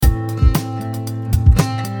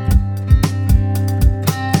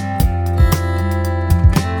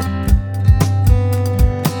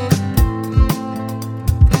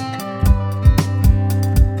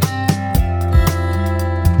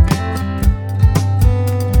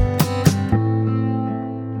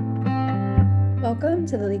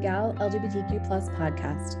to the Legal LGBTQ+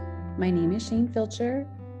 podcast. My name is Shane Filcher.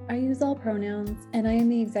 I use all pronouns, and I am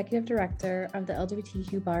the Executive Director of the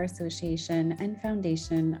LGBTQ Bar Association and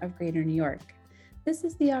Foundation of Greater New York. This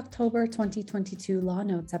is the October 2022 Law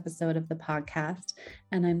Notes episode of the podcast,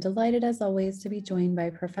 and I'm delighted as always to be joined by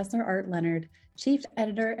Professor Art Leonard, Chief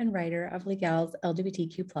Editor and Writer of Legal's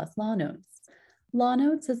LGBTQ+ Law Notes. Law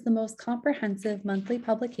Notes is the most comprehensive monthly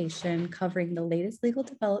publication covering the latest legal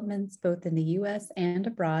developments both in the U.S. and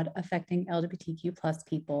abroad affecting LGBTQ+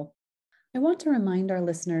 people. I want to remind our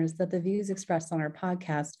listeners that the views expressed on our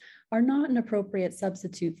podcast are not an appropriate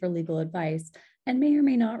substitute for legal advice and may or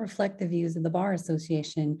may not reflect the views of the Bar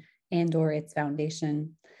Association and/or its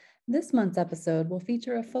foundation. This month's episode will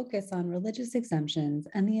feature a focus on religious exemptions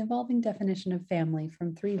and the evolving definition of family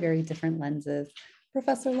from three very different lenses.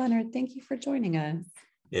 Professor Leonard, thank you for joining us.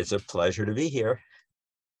 It's a pleasure to be here.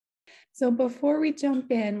 So before we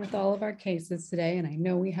jump in with all of our cases today, and I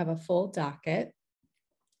know we have a full docket,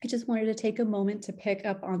 I just wanted to take a moment to pick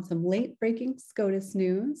up on some late-breaking SCOTUS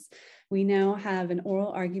news. We now have an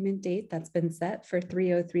oral argument date that's been set for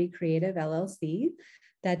 303 Creative LLC.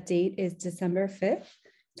 That date is December 5th.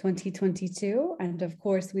 2022. And of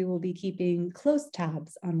course, we will be keeping close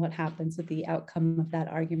tabs on what happens with the outcome of that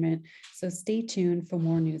argument. So stay tuned for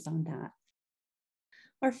more news on that.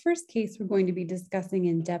 Our first case we're going to be discussing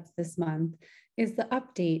in depth this month is the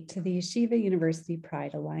update to the Yeshiva University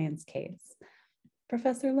Pride Alliance case.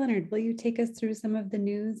 Professor Leonard, will you take us through some of the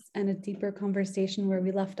news and a deeper conversation where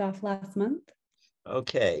we left off last month?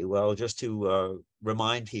 Okay, well, just to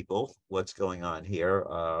remind people what's going on here,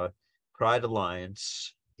 Pride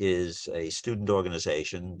Alliance is a student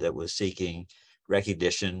organization that was seeking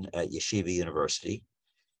recognition at Yeshiva University.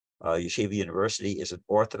 Yeshiva University is an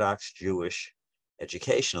Orthodox Jewish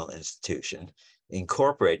educational institution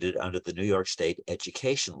incorporated under the New York State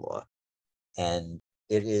education law. And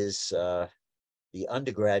it is the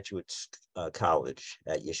undergraduate college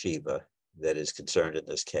at Yeshiva that is concerned in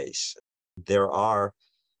this case. There are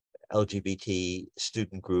LGBT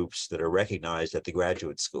student groups that are recognized at the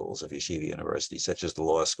graduate schools of Yeshiva University, such as the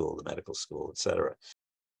law school, the medical school, etc.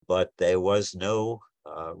 But there was no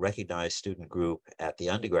recognized student group at the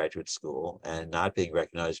undergraduate school, and not being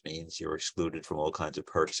recognized means you're excluded from all kinds of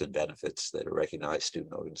perks and benefits that a recognized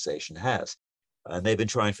student organization has. And they've been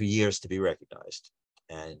trying for years to be recognized.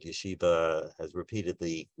 And Yeshiva has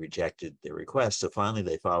repeatedly rejected their request. So finally,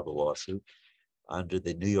 they filed a lawsuit under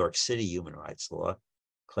the New York City human rights law,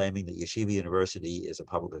 claiming that Yeshiva University is a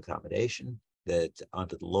public accommodation, that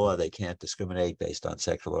under the law they can't discriminate based on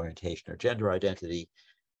sexual orientation or gender identity,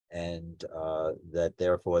 and that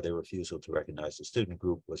therefore their refusal to recognize the student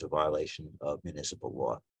group was a violation of municipal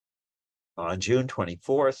law. On June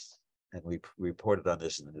 24th, and we reported on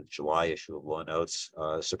this in the July issue of Law Notes,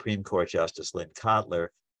 Supreme Court Justice Lynn Kotler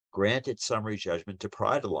granted summary judgment to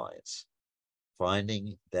Pride Alliance,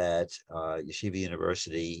 finding that Yeshiva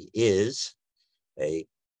University is a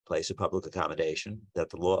place of public accommodation, that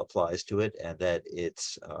the law applies to it, and that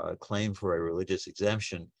its claim for a religious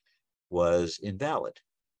exemption was invalid.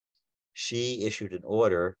 She issued an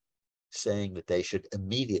order saying that they should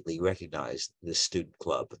immediately recognize this student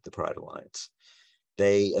club at the Pride Alliance.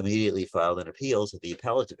 They immediately filed an appeal to the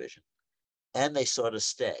appellate division, and they sought a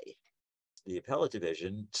stay. The appellate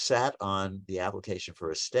division sat on the application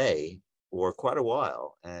for a stay for quite a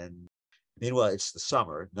while, and meanwhile, it's the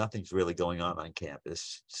summer. Nothing's really going on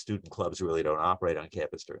campus. Student clubs really don't operate on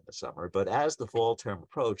campus during the summer. But as the fall term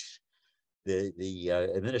approached, the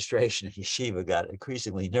administration at Yeshiva got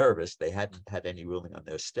increasingly nervous. They hadn't had any ruling on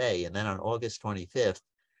their stay. And then on August 25th,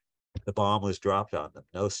 the bomb was dropped on them.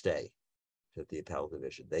 No stay at the appellate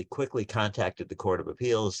division. They quickly contacted the Court of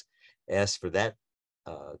Appeals, asked for that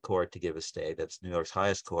court to give a stay. That's New York's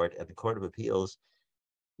highest court. And the Court of Appeals,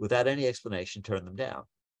 without any explanation, turned them down.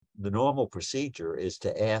 The normal procedure is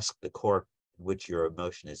to ask the court in which your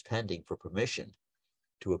motion is pending for permission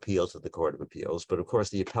to appeal to the Court of Appeals. But of course,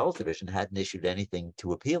 the appellate division hadn't issued anything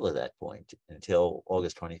to appeal at that point until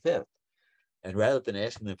August 25th. And rather than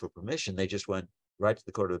asking them for permission, they just went right to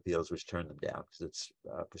the Court of Appeals, which turned them down because it's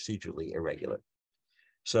procedurally irregular.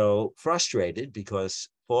 So frustrated because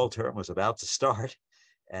fall term was about to start,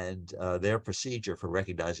 and their procedure for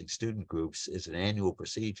recognizing student groups is an annual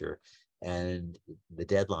procedure, and the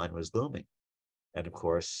deadline was looming. And of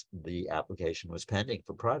course, the application was pending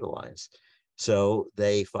for Pride Alliance. So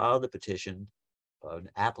they filed a petition, an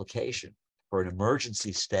application for an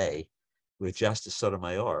emergency stay with Justice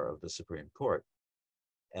Sotomayor of the Supreme Court.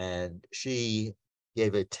 And she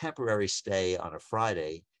gave a temporary stay on a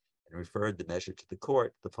Friday and referred the measure to the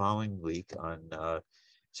court the following week on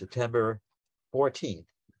September 14th.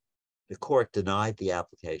 the court denied the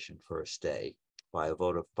application for a stay by a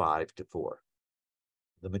vote of 5-4.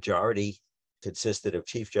 The majority consisted of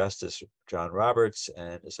Chief Justice John Roberts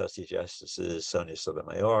and Associate Justices Sonia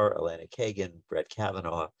Sotomayor, Elena Kagan, Brett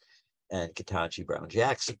Kavanaugh, and Ketanji Brown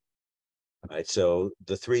Jackson. All right, so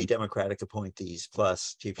the three Democratic appointees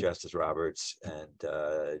plus Chief Justice Roberts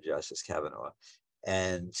and Justice Kavanaugh.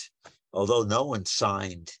 And although no one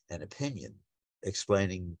signed an opinion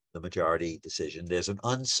explaining the majority decision, there's an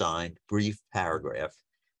unsigned brief paragraph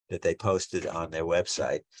that they posted on their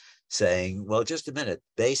website saying, well, just a minute,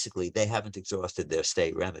 basically they haven't exhausted their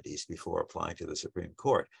state remedies before applying to the Supreme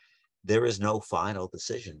Court. There is no final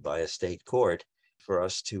decision by a state court for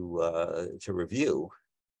us to review.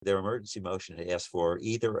 Their emergency motion asked for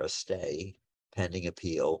either a stay pending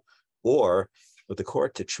appeal or for the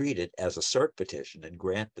court to treat it as a cert petition and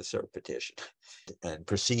grant the cert petition and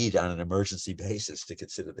proceed on an emergency basis to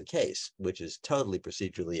consider the case, which is totally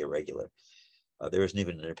procedurally irregular. There isn't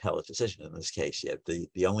even an appellate decision in this case yet.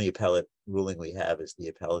 The only appellate ruling we have is the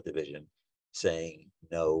appellate division saying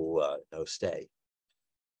no stay.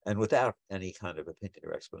 And without any kind of opinion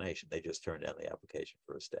or explanation, they just turned down the application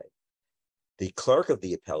for a stay. The clerk of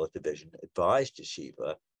the appellate division advised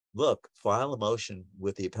Yeshiva, look, file a motion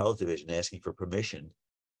with the appellate division asking for permission,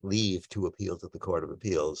 leave to appeal to the Court of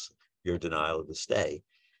Appeals your denial of the stay.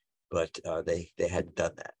 But they hadn't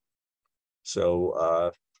done that.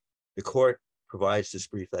 So the court provides this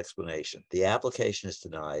brief explanation. The application is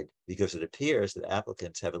denied because it appears that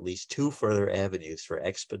applicants have at least two further avenues for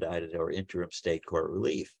expedited or interim state court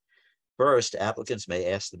relief. First, applicants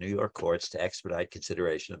may ask the New York courts to expedite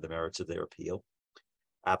consideration of the merits of their appeal.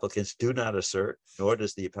 Applicants do not assert, nor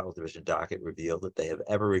does the appellate division docket reveal that they have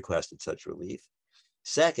ever requested such relief.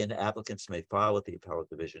 Second, applicants may file with the appellate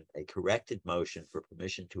division a corrected motion for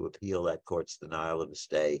permission to appeal that court's denial of a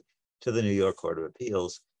stay to the New York Court of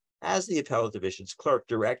Appeals, as the appellate division's clerk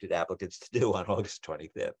directed applicants to do on August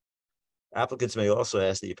 25th. Applicants may also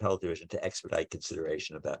ask the appellate division to expedite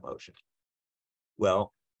consideration of that motion.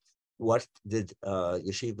 Well, what did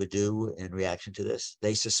Yeshiva do in reaction to this?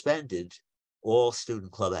 They suspended all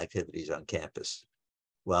student club activities on campus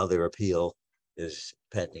while their appeal is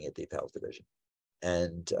pending at the appellate division.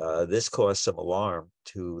 And this caused some alarm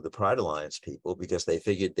to the Pride Alliance people because they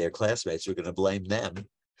figured their classmates were going to blame them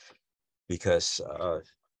because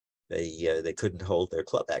they couldn't hold their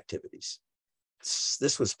club activities.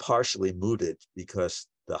 This was partially mooted because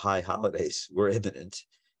the high holidays were imminent,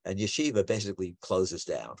 and Yeshiva basically closes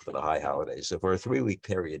down for the high holidays. So for a 3-week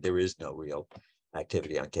period, there is no real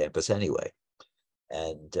activity on campus anyway.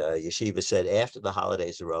 And Yeshiva said, after the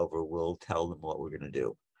holidays are over, we'll tell them what we're going to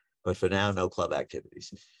do. But for now, no club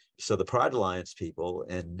activities. So the Pride Alliance people,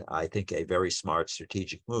 and I think a very smart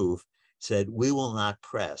strategic move, said, we will not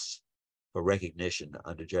press for recognition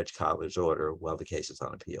under Judge Kotler's order while the case is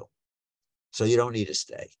on appeal. So you don't need a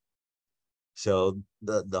stay. So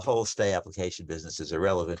the whole stay application business is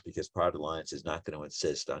irrelevant because Pride Alliance is not going to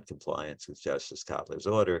insist on compliance with Justice Kotler's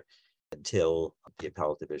order until the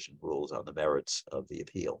appellate division rules on the merits of the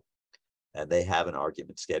appeal. And they have an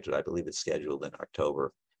argument scheduled. I believe it's scheduled in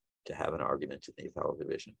October to have an argument in the appellate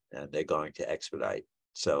division, and they're going to expedite.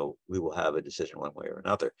 So we will have a decision one way or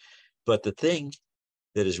another. But the thing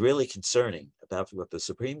that is really concerning about what the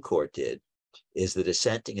Supreme Court did is the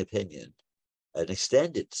dissenting opinion, an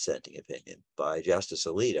extended dissenting opinion by Justice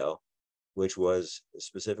Alito, which was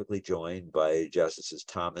specifically joined by Justices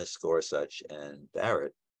Thomas, Gorsuch, and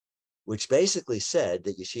Barrett, which basically said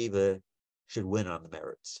that Yeshiva should win on the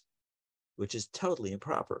merits, which is totally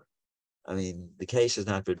improper. I mean, the case has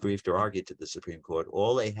not been briefed or argued to the Supreme Court.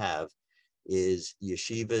 All they have is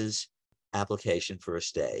Yeshiva's application for a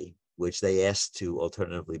stay, which they asked to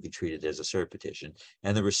alternatively be treated as a cert petition,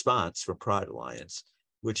 and the response from Pride Alliance,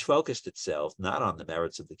 which focused itself not on the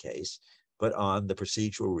merits of the case, but on the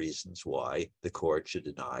procedural reasons why the court should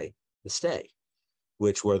deny the stay,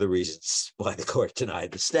 which were the reasons why the court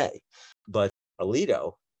denied the stay. But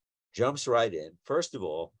Alito jumps right in. First of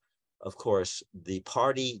all, of course, the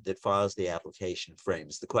party that files the application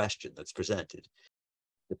frames the question that's presented.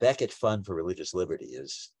 The Beckett Fund for Religious Liberty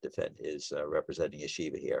is representing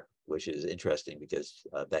Yeshiva here, which is interesting because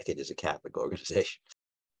Beckett is a Catholic organization.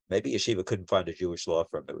 Maybe Yeshiva couldn't find a Jewish law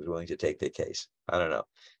firm that was willing to take their case. I don't know.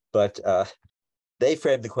 But they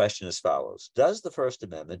framed the question as follows. Does the First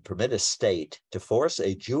Amendment permit a state to force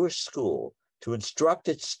a Jewish school to instruct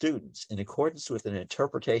its students in accordance with an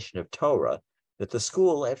interpretation of Torah that the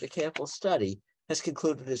school, after careful study, has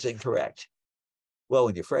concluded is incorrect? Well,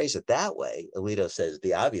 when you phrase it that way, Alito says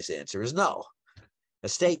the obvious answer is no. A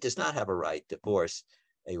state does not have a right to force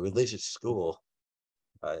a religious school,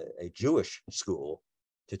 a Jewish school,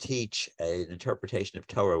 to teach an interpretation of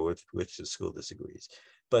Torah with which the school disagrees.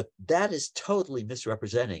 But that is totally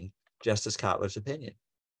misrepresenting Justice Kotler's opinion.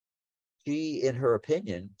 She, in her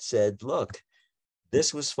opinion, said, look,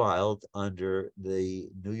 this was filed under the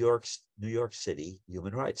New York City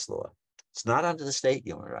human rights law. It's not under the state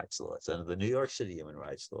human rights law. It's under the New York City human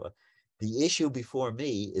rights law. The issue before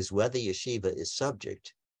me is whether yeshiva is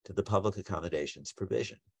subject to the public accommodations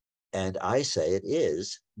provision. And I say it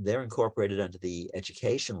is. They're incorporated under the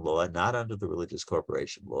education law, not under the religious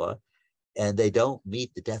corporation law. And they don't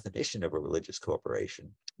meet the definition of a religious corporation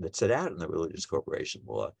that's set out in the religious corporation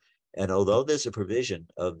law. And although there's a provision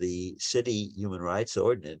of the city human rights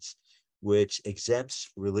ordinance which exempts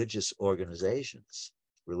religious organizations,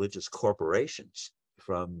 religious corporations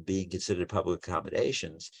from being considered public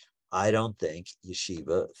accommodations, I don't think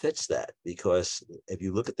yeshiva fits that, because if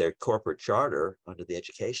you look at their corporate charter under the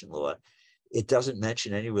education law, it doesn't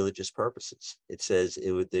mention any religious purposes. It says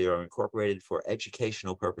they are incorporated for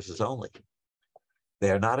educational purposes only.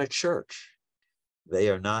 They are not a church. They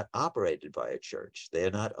are not operated by a church. They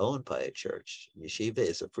are not owned by a church. Yeshiva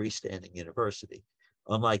is a freestanding university,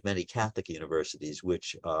 unlike many Catholic universities,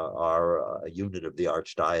 which are a unit of the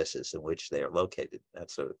archdiocese in which they are located,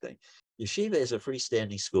 that sort of thing. Yeshiva is a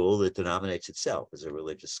freestanding school that denominates itself as a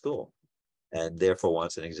religious school and therefore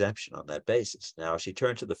wants an exemption on that basis. Now, she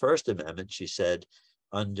turned to the First Amendment. She said,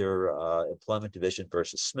 under Employment Division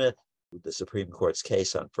versus Smith, the Supreme Court's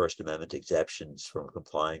case on First Amendment exemptions from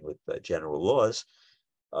complying with general laws,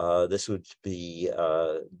 this would be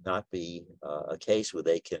not be a case where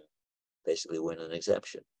they can basically win an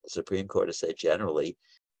exemption. The Supreme Court has said generally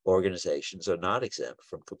organizations are not exempt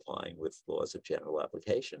from complying with laws of general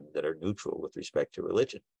application that are neutral with respect to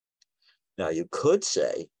religion. Now, you could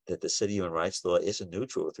say that the city human rights law isn't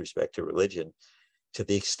neutral with respect to religion to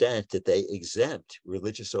the extent that they exempt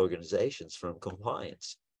religious organizations from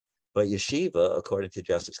compliance. But yeshiva, according to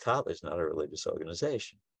Justice Kotler, is not a religious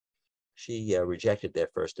organization. She rejected their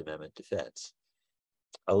First Amendment defense.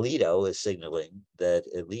 Alito is signaling that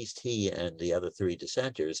at least he and the other three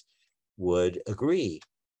dissenters would agree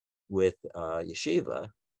with yeshiva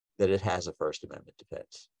that it has a First Amendment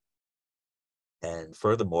defense. And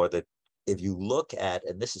furthermore, that if you look at,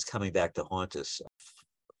 and this is coming back to haunt us,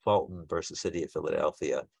 Fulton versus City of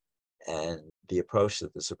Philadelphia, and the approach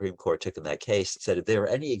that the Supreme Court took in that case, said if there are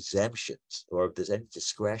any exemptions or if there's any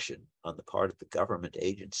discretion on the part of the government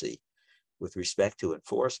agency with respect to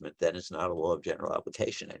enforcement, then it's not a law of general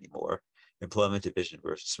application anymore. Employment Division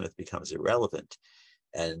versus Smith becomes irrelevant.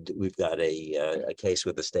 And we've got a case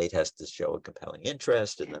where the state has to show a compelling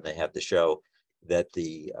interest, and then they have to show that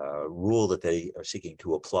the rule that they are seeking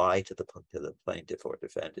to apply to the plaintiff or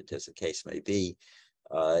defendant, as the case may be,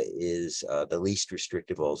 is the least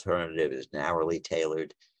restrictive alternative, is narrowly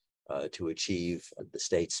tailored to achieve the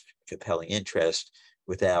state's compelling interest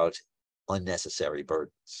without unnecessary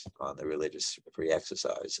burdens on the religious free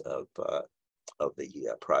exercise of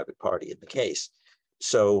the private party in the case.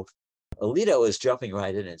 So Alito is jumping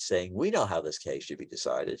right in and saying, we know how this case should be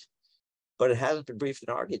decided, but it hasn't been briefed and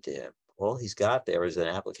argued to him. All he's got there is an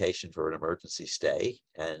application for an emergency stay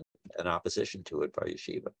and an opposition to it by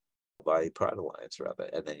yeshiva, by Pride Alliance rather,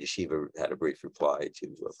 and then yeshiva had a brief reply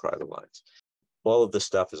to Pride Alliance. All of this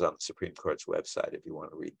stuff is on the Supreme Court's website if you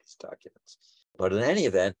want to read these documents. But in any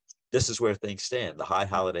event, this is where things stand. The high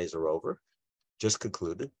holidays are over, just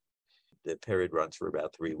concluded. The period runs for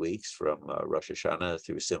about 3 weeks from Rosh Hashanah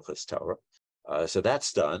through Simchas Torah. So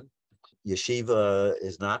that's done. Yeshiva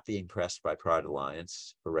is not being pressed by Pride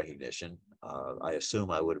Alliance for recognition. I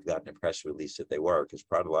assume I would have gotten a press release if they were, because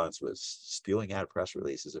Pride Alliance was spewing out press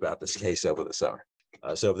releases about this case over the summer.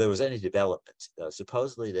 So if there was any development,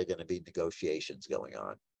 supposedly there are going to be negotiations going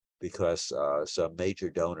on because some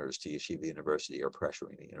major donors to Yeshiva University are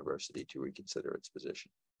pressuring the university to reconsider its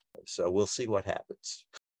position. So we'll see what happens.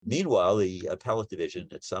 Meanwhile, the appellate division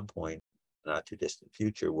at some point, not too distant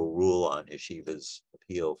future, will rule on Yeshiva's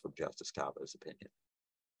appeal from Justice Kotler's opinion.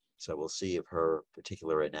 So we'll see if her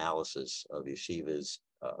particular analysis of Yeshiva's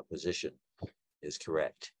position is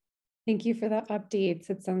correct. Thank you for the updates.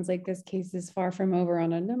 It sounds like this case is far from over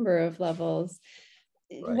on a number of levels.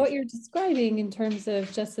 Right. What you're describing in terms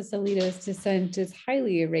of Justice Alito's dissent is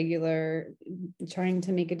highly irregular, trying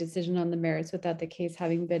to make a decision on the merits without the case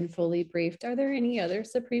having been fully briefed. Are there any other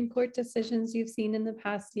Supreme Court decisions you've seen in the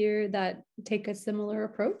past year that take a similar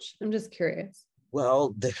approach? I'm just curious.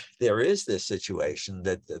 Well, there is this situation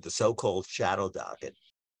that the so-called shadow docket,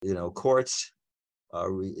 courts,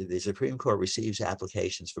 the Supreme Court receives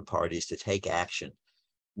applications for parties to take action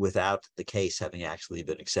without the case having actually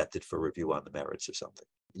been accepted for review on the merits or something.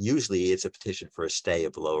 Usually it's a petition for a stay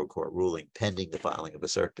of a lower court ruling pending the filing of a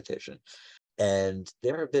cert petition. And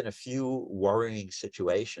there have been a few worrying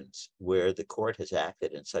situations where the court has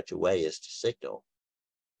acted in such a way as to signal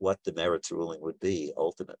what the merits ruling would be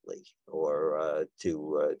ultimately, or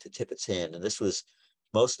to tip its hand. And this was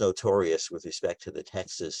most notorious with respect to the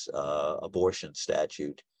Texas abortion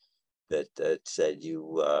statute that said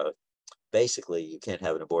basically you can't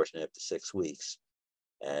have an abortion after 6 weeks.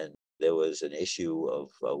 And there was an issue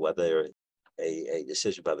of whether a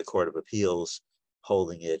decision by the Court of Appeals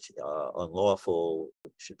holding it unlawful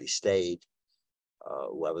should be stayed,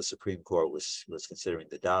 while the Supreme Court was considering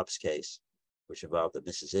the Dobbs case, which involved the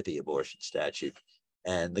Mississippi abortion statute.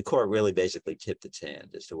 And the court really basically tipped its hand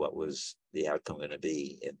as to what was the outcome going to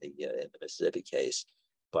be in the Mississippi case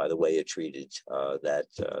by the way it treated that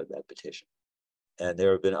petition. And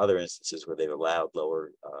there have been other instances where they've allowed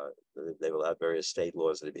various state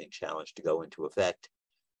laws that are being challenged to go into effect,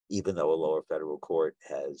 even though a lower federal court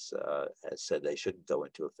has said they shouldn't go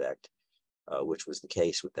into effect, which was the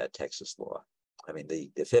case with that Texas law. I mean, the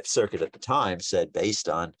Fifth Circuit at the time said, based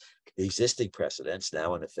on the existing precedents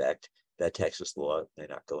now in effect, that Texas law may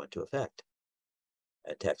not go into effect.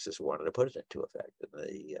 And Texas wanted to put it into effect. And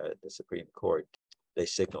the Supreme Court, they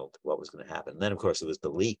signaled what was going to happen. And then, of course, there was the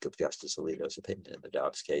leak of Justice Alito's opinion in the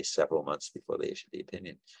Dobbs case several months before they issued the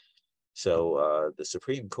opinion. So the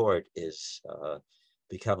Supreme Court is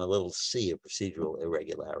become a little sea of procedural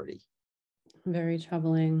irregularity. Very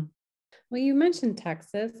troubling. Well, you mentioned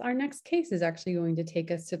Texas. Our next case is actually going to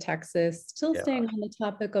take us to Texas, still staying on the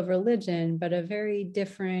topic of religion, but a very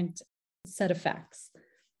different set of facts.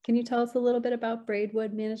 Can you tell us a little bit about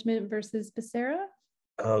Braidwood Management versus Becerra?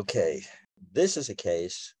 Okay. This is a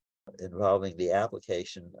case involving the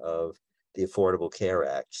application of the Affordable Care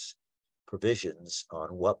Act's provisions on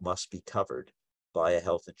what must be covered by a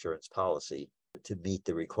health insurance policy to meet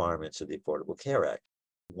the requirements of the Affordable Care Act.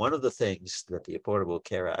 One of the things that the Affordable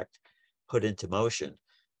Care Act put into motion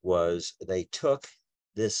was they took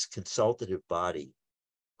this consultative body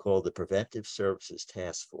called the Preventive Services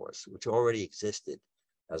Task Force, which already existed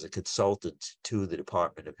as a consultant to the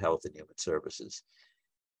Department of Health and Human Services.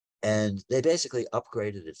 And they basically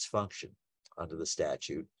upgraded its function under the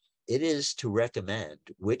statute. It is to recommend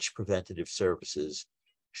which preventative services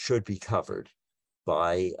should be covered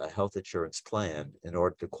by a health insurance plan in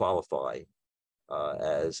order to qualify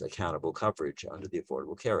as accountable coverage under the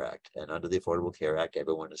Affordable Care Act. And under the Affordable Care Act,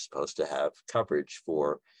 everyone is supposed to have coverage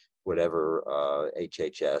for whatever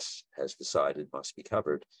HHS has decided must be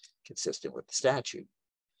covered, consistent with the statute.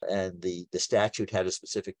 And the statute had a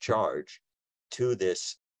specific charge to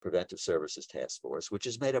this Preventive Services Task Force, which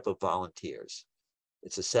is made up of volunteers.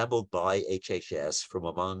 It's assembled by HHS from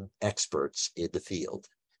among experts in the field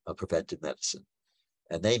of preventive medicine.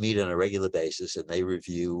 And they meet on a regular basis and they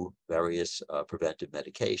review various preventive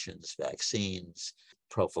medications, vaccines,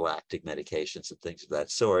 prophylactic medications, and things of that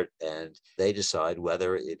sort. And they decide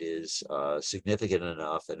whether it is significant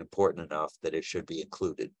enough and important enough that it should be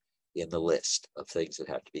included in the list of things that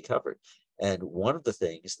have to be covered. And one of the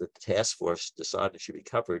things that the task force decided should be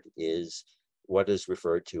covered is what is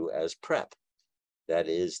referred to as PrEP. That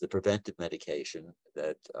is the preventive medication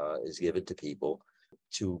that is given to people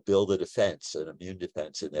to build a defense, an immune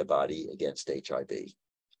defense in their body against HIV.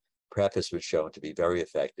 PrEP has been shown to be very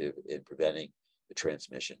effective in preventing the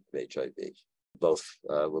transmission of HIV. Both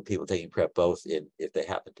with people taking PrEP, both if they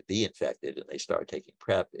happen to be infected and they start taking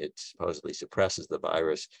PrEP, it supposedly suppresses the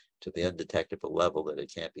virus to the undetectable level that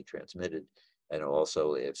it can't be transmitted. And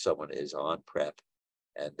also, if someone is on PrEP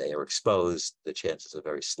and they are exposed, the chances are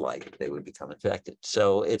very slight that they would become infected.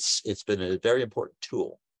 So it's been a very important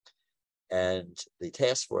tool. And the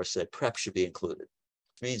task force said PrEP should be included.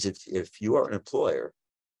 Which means if you are an employer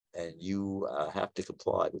and you have to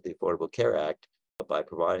comply with the Affordable Care Act by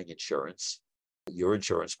providing insurance, your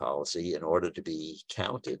insurance policy, in order to be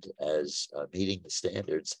counted as meeting the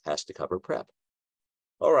standards, has to cover PrEP.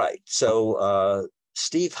 All right, so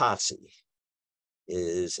Steve Hotsey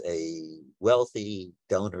is a wealthy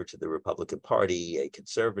donor to the Republican Party, a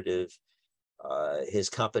conservative. His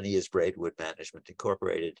company is Braidwood Management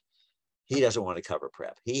Incorporated. He doesn't want to cover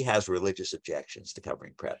PrEP. He has religious objections to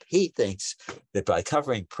covering PrEP. He thinks that by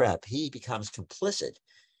covering PrEP, he becomes complicit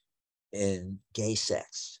in gay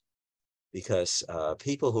sex because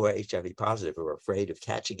people who are HIV positive or are afraid of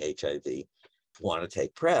catching HIV want to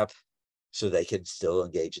take PrEP so they can still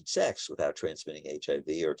engage in sex without transmitting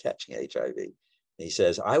HIV or catching HIV. And he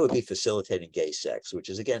says, I would be facilitating gay sex, which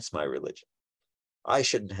is against my religion. I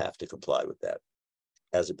shouldn't have to comply with that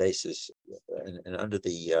as a basis. And under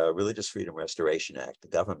the Religious Freedom Restoration Act, the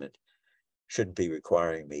government shouldn't be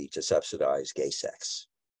requiring me to subsidize gay sex.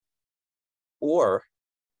 or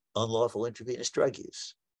unlawful intravenous drug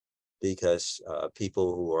use, because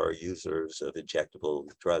people who are users of injectable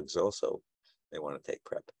drugs also, they want to take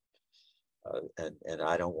PrEP. And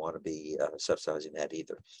I don't want to be subsidizing that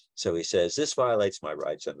either. So he says, this violates my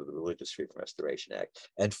rights under the Religious Freedom Restoration Act.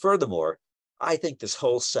 And furthermore, I think this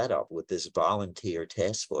whole setup with this volunteer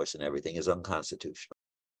task force and everything is unconstitutional.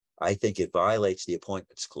 I think it violates the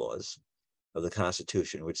Appointments Clause of the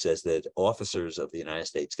Constitution, which says that officers of the United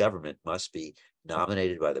States government must be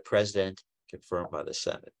nominated by the president, confirmed by the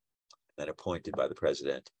Senate, and appointed by the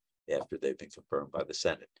president after they've been confirmed by the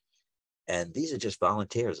Senate. And these are just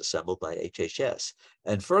volunteers assembled by HHS.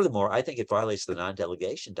 And furthermore, I think it violates the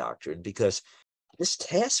non-delegation doctrine, because this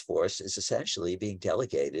task force is essentially being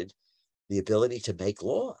delegated the ability to make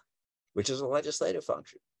law, which is a legislative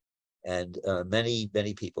function. And many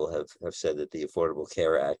people have said that the Affordable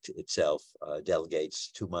Care Act itself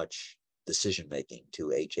delegates too much decision-making to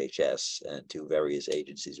HHS and to various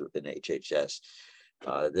agencies within HHS.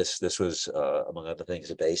 This was, among other things,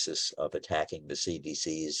 a basis of attacking the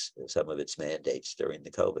CDC's, some of its mandates during the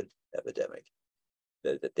COVID epidemic,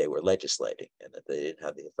 that they were legislating and that they didn't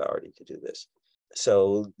have the authority to do this.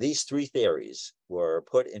 So these three theories were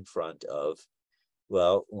put in front of,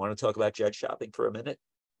 well, want to talk about judge shopping for a minute?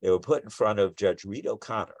 They were put in front of Judge Reed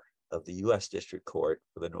O'Connor of the U.S. District Court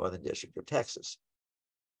for the Northern District of Texas.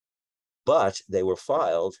 But they were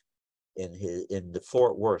filed in the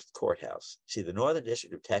Fort Worth courthouse. See, the Northern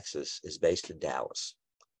District of Texas is based in Dallas,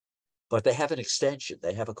 but they have an extension.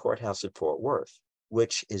 They have a courthouse in Fort Worth,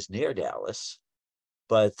 which is near Dallas,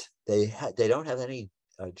 but they don't have any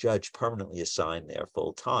judge permanently assigned there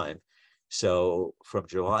full time. So from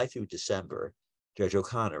July through December, Judge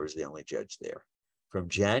O'Connor is the only judge there. From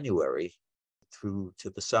January through to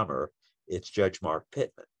the summer, it's Judge Mark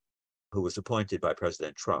Pittman, who was appointed by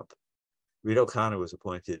President Trump. Reed O'Connor was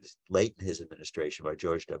appointed late in his administration by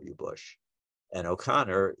George W. Bush. And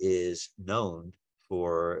O'Connor is known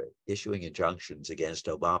for issuing injunctions against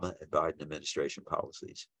Obama and Biden administration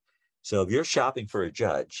policies. So if you're shopping for a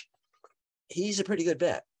judge, he's a pretty good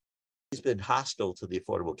bet. He's been hostile to the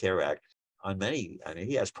Affordable Care Act on many. I mean,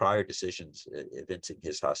 he has prior decisions evincing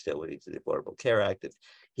his hostility to the Affordable Care Act, that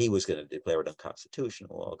he was going to declare it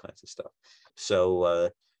unconstitutional, all kinds of stuff. So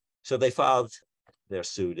they filed their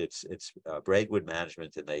suit. It's Braidwood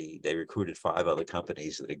Management, and they recruited 5 other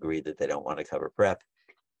companies that agreed that they don't want to cover PrEP,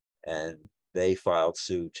 and they filed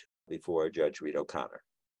suit before Judge Reed O'Connor.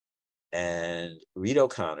 And Reed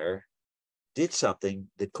O'Connor did something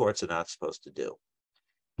that courts are not supposed to do.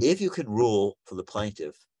 If you can rule for the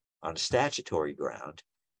plaintiff on a statutory ground,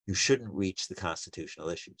 you shouldn't reach the constitutional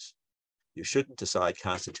issues. You shouldn't decide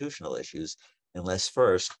constitutional issues unless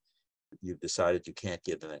first you've decided you can't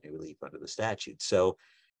give them any relief under the statute. So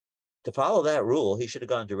to follow that rule, he should have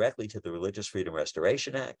gone directly to the Religious Freedom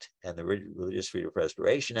Restoration Act, and the Religious Freedom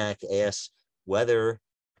Restoration Act asks whether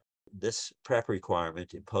this PrEP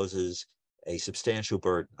requirement imposes a substantial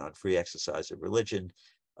burden on free exercise of religion.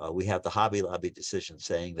 We have the Hobby Lobby decision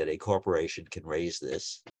saying that a corporation can raise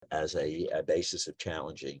this as a basis of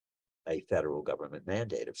challenging a federal government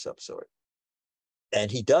mandate of some sort. And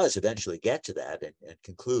he does eventually get to that and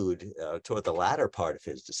conclude toward the latter part of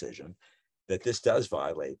his decision that this does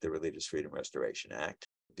violate the Religious Freedom Restoration Act,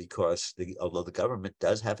 because although the government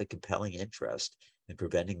does have a compelling interest in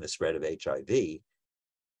preventing the spread of HIV,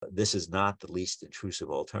 this is not the least intrusive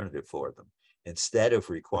alternative for them. Instead of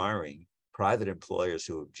requiring private employers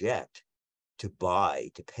who object to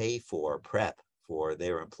pay for PrEP for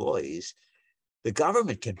their employees, the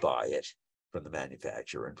government can buy it from the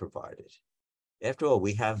manufacturer and provide it. After all,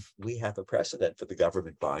 we have a precedent for the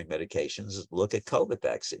government buying medications. Look at COVID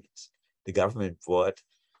vaccines. The government bought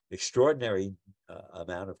extraordinary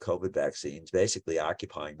amount of COVID vaccines, basically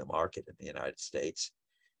occupying the market in the United States,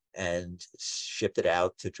 and shipped it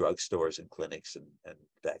out to drugstores and clinics and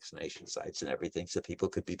vaccination sites and everything, so people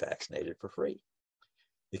could be vaccinated for free,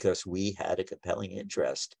 because we had a compelling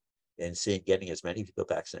interest in getting as many people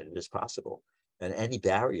vaccinated as possible. And any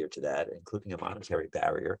barrier to that, including a monetary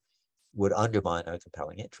barrier, would undermine our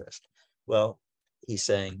compelling interest. Well, he's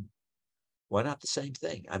saying, why not the same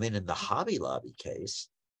thing? I mean, in the Hobby Lobby case,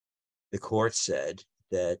 the court said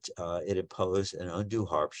that it imposed an undue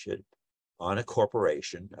hardship on a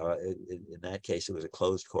corporation. In that case, it was a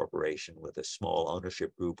closed corporation with a small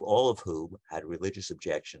ownership group, all of whom had religious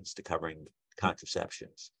objections to covering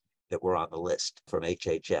contraceptions that were on the list from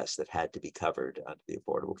HHS that had to be covered under the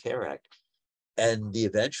Affordable Care Act. And the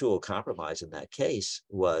eventual compromise in that case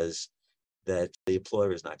was that the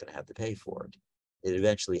employer is not going to have to pay for it. It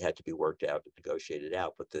eventually had to be worked out and negotiated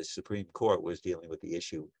out, but the Supreme Court was dealing with the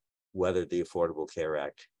issue whether the Affordable Care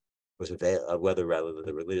Act was available, whether rather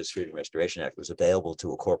the Religious Freedom Restoration Act was available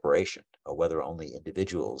to a corporation, or whether only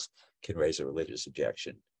individuals can raise a religious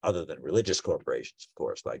objection, other than religious corporations, of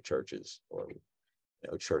course, like churches or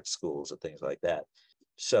church schools and things like that.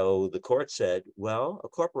 So the court said, well, a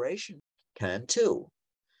corporation can too.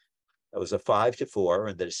 It was a 5-4,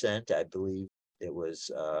 and the dissent, I believe it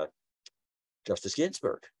was Justice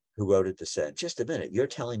Ginsburg who wrote a dissent. Just a minute, you're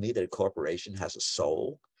telling me that a corporation has a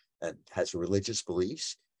soul and has religious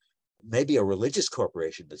beliefs? Maybe a religious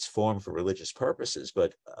corporation that's formed for religious purposes,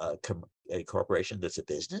 but a corporation that's a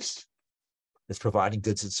business, that's providing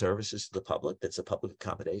goods and services to the public, that's a public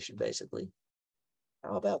accommodation, basically.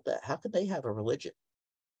 How about that? How could they have a religion?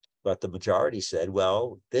 But the majority said,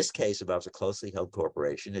 well, this case involves a closely held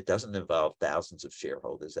corporation. It doesn't involve thousands of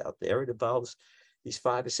shareholders out there. It involves these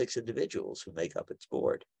 5 or 6 individuals who make up its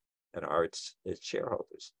board and are its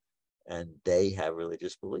shareholders. And they have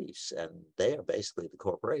religious beliefs, and they are basically the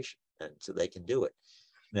corporation, and so they can do it.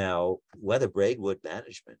 Now, whether Braidwood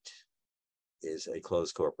Management is a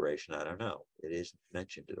closed corporation, I don't know. It isn't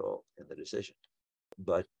mentioned at all in the decision.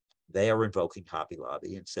 But they are invoking Hobby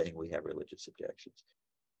Lobby and saying we have religious objections.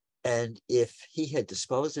 And if he had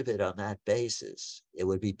disposed of it on that basis, it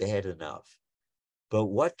would be bad enough. But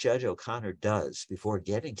what Judge O'Connor does before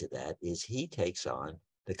getting to that is he takes on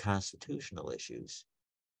the constitutional issues,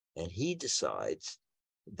 and he decides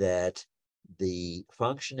that the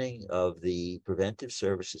functioning of the Preventive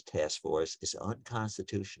Services Task Force is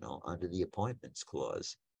unconstitutional under the Appointments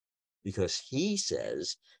Clause, because he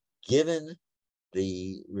says, given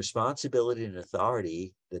the responsibility and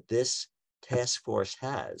authority that this task force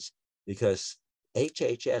has, because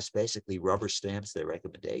HHS basically rubber stamps their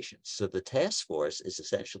recommendations. So the task force is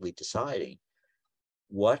essentially deciding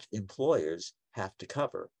what employers have to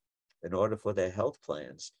cover in order for their health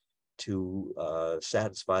plans to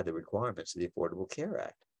satisfy the requirements of the Affordable Care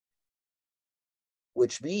Act,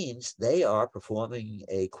 which means they are performing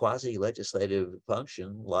a quasi-legislative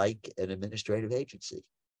function like an administrative agency.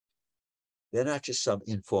 They're not just some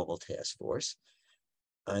informal task force.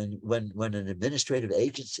 And when an administrative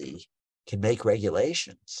agency can make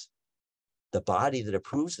regulations, the body that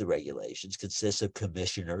approves the regulations consists of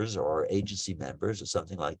commissioners or agency members or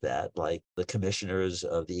something like that, like the commissioners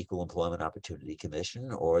of the Equal Employment Opportunity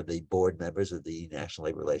Commission or the board members of the National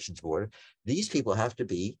Labor Relations Board. These people have to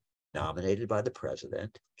be nominated by the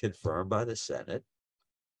president, confirmed by the Senate,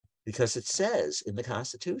 because it says in the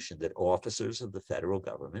Constitution that officers of the federal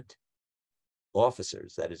government,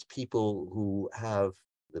 officers, that is, people who have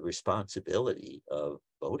the responsibility of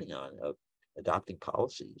voting on, of adopting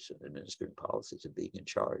policies and administering policies and being in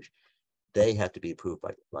charge, they have to be approved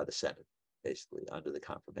by the Senate, basically, under the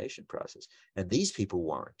confirmation process. And these people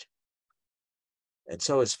weren't. And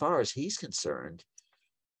so as far as he's concerned,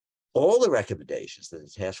 all the recommendations that the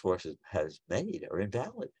task force has made are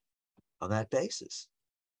invalid on that basis.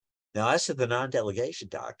 Now, as to the non-delegation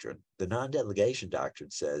doctrine, the non-delegation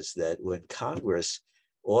doctrine says that when Congress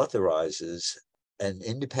authorizes an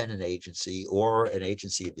independent agency or an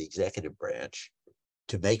agency of the executive branch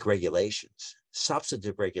to make regulations,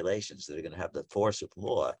 substantive regulations that are going to have the force of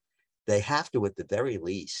law, they have to, at the very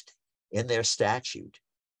least, in their statute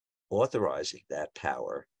authorizing that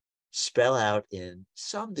power, spell out in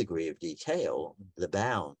some degree of detail the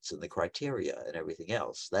bounds and the criteria and everything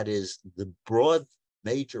else. That is, the broad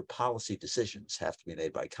major policy decisions have to be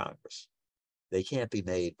made by Congress. They can't be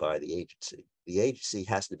made by the agency. The agency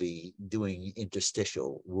has to be doing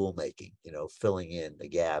interstitial rulemaking, filling in the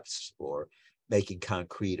gaps or making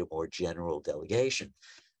concrete a more general delegation.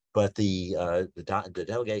 But the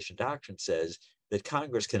delegation doctrine says that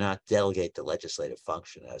Congress cannot delegate the legislative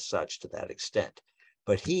function as such to that extent.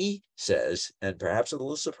 But he says, and perhaps a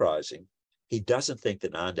little surprising, he doesn't think the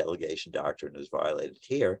non-delegation doctrine is violated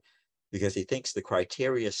here because he thinks the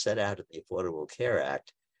criteria set out in the Affordable Care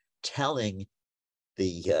Act telling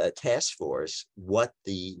the task force what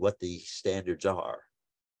the standards are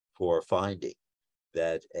for finding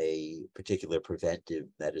that a particular preventive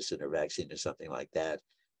medicine or vaccine or something like that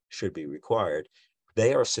should be required,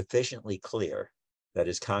 they are sufficiently clear. That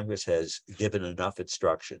is, Congress has given enough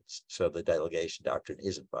instructions so the delegation doctrine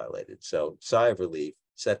isn't violated. So sigh of relief,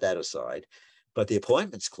 set that aside. But the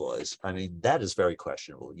Appointments Clause, I mean, that is very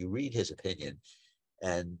questionable. You read his opinion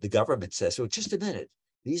and the government says, well, just a minute,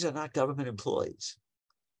 these are not government employees.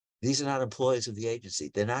 These are not employees of the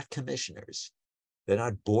agency. They're not commissioners. They're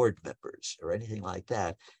not board members or anything like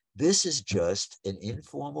that. This is just an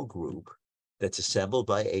informal group that's assembled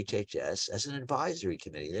by HHS as an advisory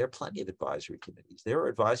committee. There are plenty of advisory committees. There are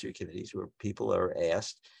advisory committees where people are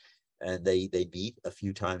asked And they meet a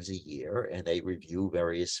few times a year and they review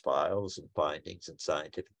various files and findings and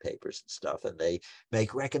scientific papers and stuff. And they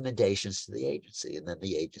make recommendations to the agency. And then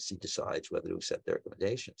the agency decides whether to accept the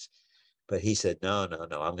recommendations. But he said, no,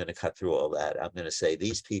 I'm going to cut through all that. I'm going to say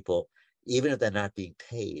these people, even if they're not being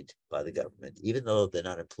paid by the government, even though they're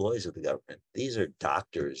not employees of the government, these are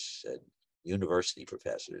doctors and university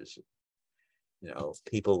professors,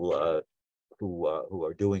 people who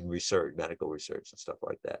are doing research, medical research and stuff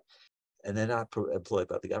like that. And they're not employed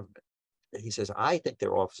by the government. He says, I think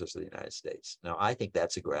they're officers of the United States. Now, I think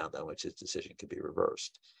that's a ground on which his decision can be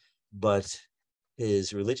reversed. But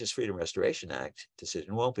his Religious Freedom Restoration Act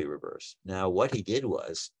decision won't be reversed. Now, what he did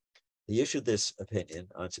was he issued this opinion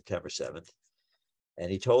on September 7th,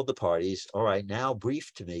 and he told the parties, all right, now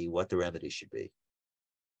brief to me what the remedy should be.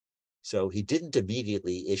 So he didn't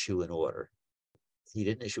immediately issue an order. He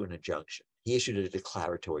didn't issue an injunction. He issued a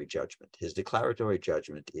declaratory judgment. His declaratory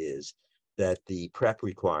judgment is that the PrEP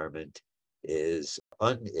requirement is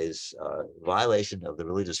violation of the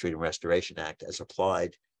Religious Freedom Restoration Act as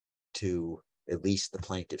applied to at least the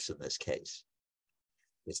plaintiffs in this case.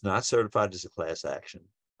 It's not certified as a class action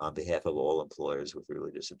on behalf of all employers with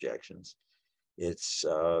religious objections. It's,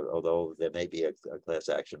 although there may be a class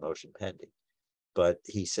action motion pending, but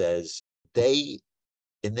he says they,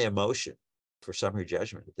 in their motion for summary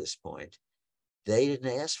judgment at this point, they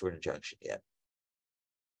didn't ask for an injunction yet.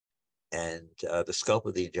 And the scope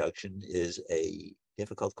of the injunction is a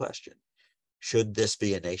difficult question. Should this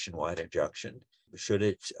be a nationwide injunction? Should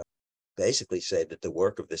it basically say that the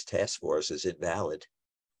work of this task force is invalid?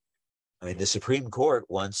 I mean, the Supreme Court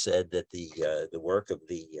once said that the work of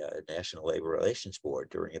the National Labor Relations Board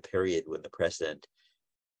during a period when the president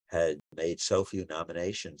had made so few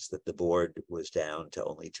nominations that the board was down to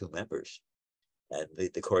only 2 members. And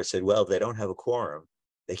the court said, well, they don't have a quorum.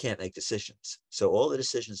 They can't make decisions. So all the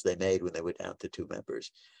decisions they made when they were down to 2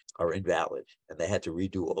 members are invalid, and they had to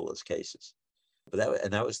redo all those cases.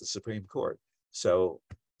 But that was the Supreme Court. So,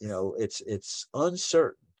 it's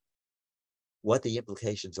uncertain what the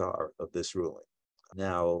implications are of this ruling.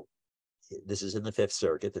 Now, this is in the Fifth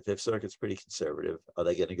Circuit. The Fifth Circuit's pretty conservative. Are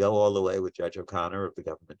they going to go all the way with Judge O'Connor of the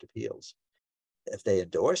Government Appeals? If they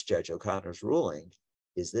endorse Judge O'Connor's ruling,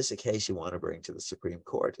 is this a case you want to bring to the Supreme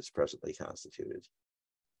Court as presently constituted?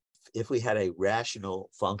 If we had a rational,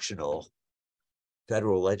 functional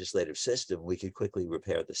federal legislative system, we could quickly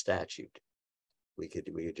repair the statute. We could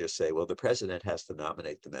just say, well, the president has to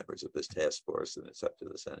nominate the members of this task force, and it's up to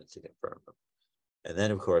the Senate to confirm them. And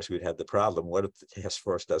then, of course, we'd have the problem: what if the task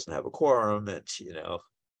force doesn't have a quorum, and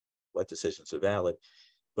what decisions are valid?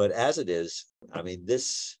 But as it is, I mean,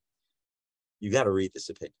 you got to read this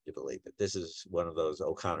opinion to believe it. This is one of those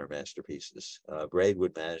O'Connor masterpieces.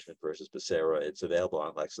 Braidwood Management versus Becerra. It's available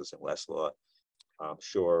on Lexis and Westlaw. I'm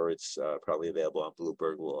sure it's probably available on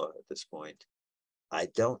Bloomberg Law at this point. I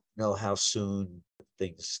don't know how soon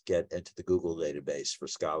things get into the Google database for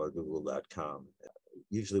scholargoogle.com.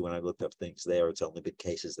 Usually when I looked up things there, it's only been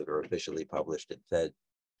cases that are officially published in Fed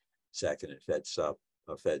Second and Fed Sub,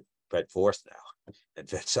 or Fed Fourth now, and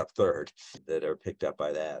Fed Sub Third, that are picked up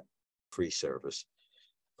by that free service.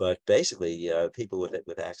 But basically, people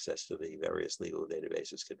with access to the various legal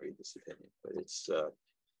databases can read this opinion. But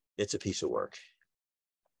it's a piece of work.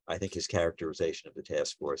 I think his characterization of the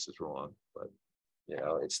task force is wrong, but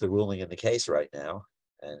it's the ruling in the case right now,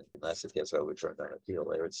 and unless it gets overturned on appeal,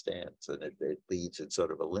 there it stands, and it leads in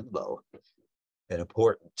sort of a limbo. An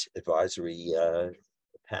important advisory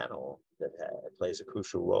panel that plays a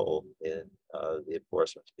crucial role in the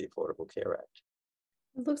enforcement of the Affordable Care Act.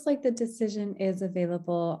 It looks like the decision is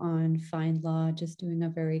available on FindLaw, just doing a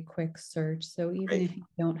very quick search. So even if you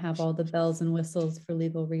don't have all the bells and whistles for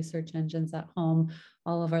legal research engines at home,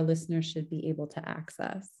 all of our listeners should be able to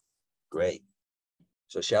access. Great.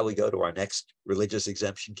 So shall we go to our next religious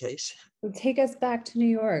exemption case? So take us back to New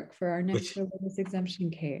York for our next religious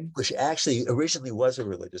exemption case. Which actually originally was a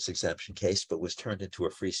religious exemption case, but was turned into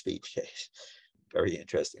a free speech case. Very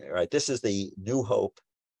interesting. All right, this is the New Hope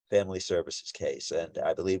Family Services case, and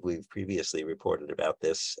I believe we've previously reported about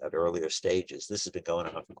this at earlier stages. This has been going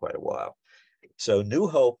on for quite a while. So New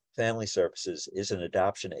Hope Family Services is an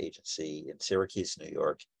adoption agency in Syracuse, New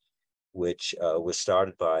York, which was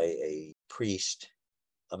started by a priest.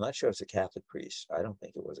 I'm not sure if it's a Catholic priest. I don't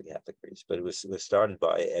think it was a Catholic priest, but it was started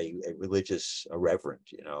by a religious, a reverend,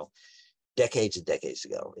 decades and decades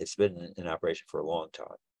ago. It's been in operation for a long time.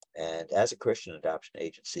 And as a Christian adoption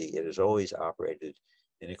agency, it has always operated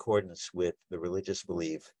in accordance with the religious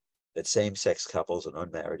belief that same-sex couples and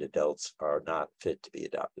unmarried adults are not fit to be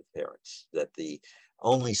adoptive parents, that the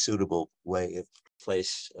only suitable way of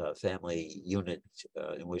place family unit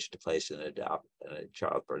in which to place a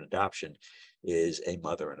child for an adoption is a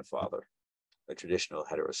mother and a father, a traditional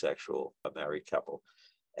heterosexual married couple.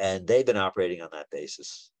 And they've been operating on that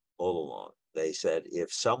basis all along. They said,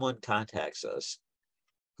 if someone contacts us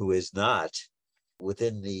who is not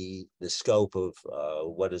within the scope of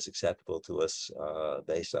what is acceptable to us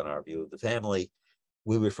based on our view of the family,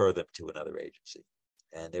 we refer them to another agency.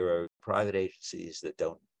 And there are private agencies that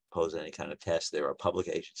don't pose any kind of test. There are public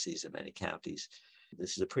agencies in many counties.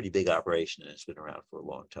 This is a pretty big operation, and it's been around for a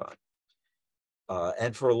long time.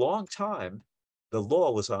 And for a long time, the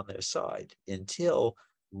law was on their side until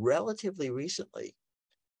relatively recently.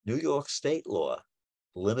 New York state law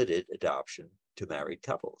limited adoption to married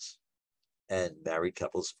couples. And married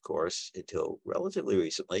couples, of course, until relatively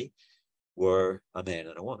recently, were a man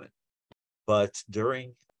and a woman. But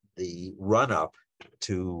during the run-up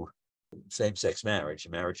to same-sex marriage,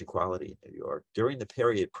 marriage equality in New York, during the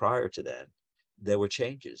period prior to that, there were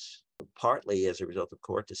changes, partly as a result of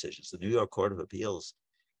court decisions. The New York Court of Appeals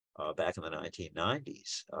back in the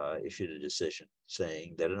 1990s issued a decision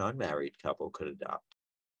saying that an unmarried couple could adopt.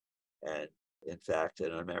 And in fact,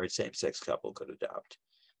 an unmarried same-sex couple could adopt.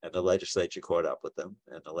 And the legislature caught up with them,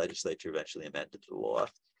 and the legislature eventually amended the law.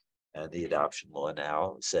 And the adoption law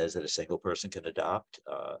now says that a single person can adopt,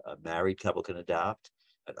 a married couple can adopt,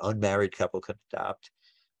 an unmarried couple can adopt.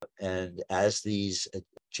 And as these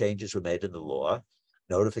changes were made in the law,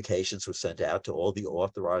 notifications were sent out to all the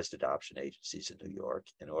authorized adoption agencies in New York.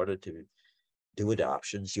 In order to do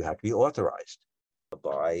adoptions, you have to be authorized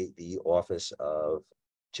by the Office of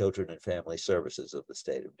Children and Family Services of the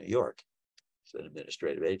state of New York. It's an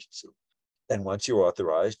administrative agency. And once you're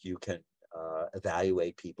authorized, you can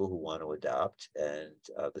evaluate people who want to adopt, and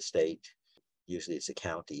the state, usually it's a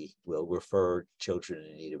county, will refer children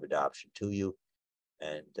in need of adoption to you,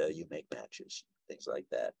 and you make matches, things like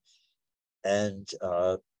that. And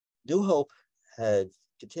New Hope had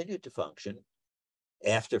continued to function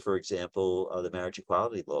after, for example, the marriage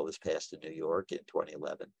equality law was passed in New York in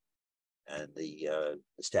 2011, and the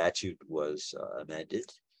statute was amended,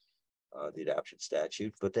 the adoption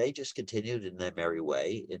statute, but they just continued in their merry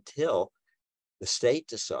way until the state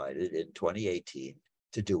decided in 2018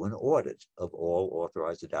 to do an audit of all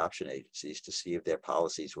authorized adoption agencies to see if their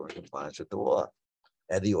policies were in compliance with the law.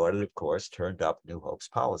 And the audit, of course, turned up New Hope's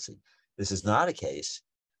policy. This is not a case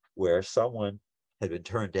where someone had been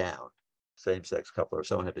turned down, same-sex couple, or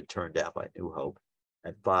someone had been turned down by New Hope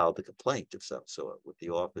and filed a complaint of some sort with the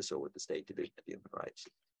office or with the State Division of Human Rights.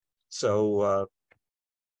 So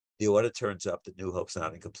the audit turns up that New Hope's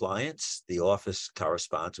not in compliance. The office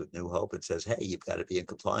corresponds with New Hope and says, hey, you've got to be in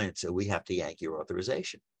compliance, so we have to yank your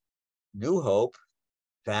authorization. New Hope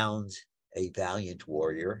found a valiant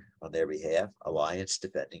warrior on their behalf, Alliance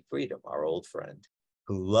Defending Freedom, our old friend,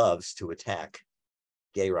 who loves to attack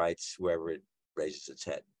gay rights wherever it raises its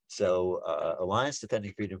head. So Alliance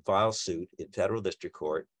Defending Freedom files suit in federal district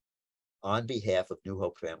court on behalf of New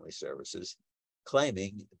Hope Family Services,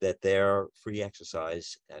 claiming that their free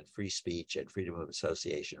exercise and free speech and freedom of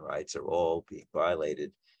association rights are all being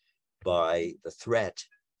violated by the threat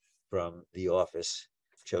from the Office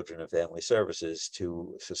of Children and Family Services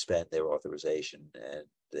to suspend their authorization, and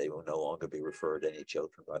they will no longer be referred any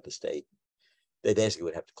children by the state. They basically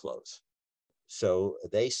would have to close. So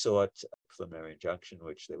they sought a preliminary injunction,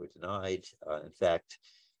 which they were denied. In fact,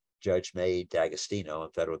 Judge May D'Agostino in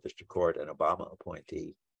federal district court, an Obama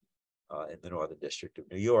appointee, in the Northern District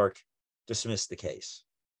of New York, dismissed the case.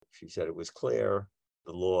 She said it was clear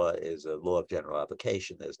the law is a law of general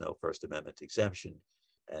application. There's no First Amendment exemption.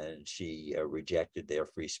 And she rejected their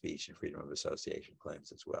free speech and freedom of association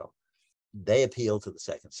claims as well. They appealed to the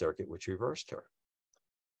Second Circuit, which reversed her.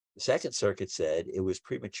 The Second Circuit said it was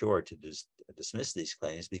premature to dismiss these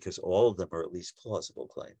claims because all of them are at least plausible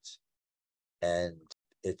claims. And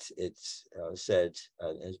it's said,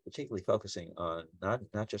 particularly focusing on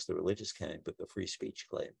not just the religious claim, but the free speech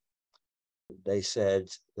claim. They said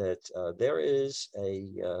that there is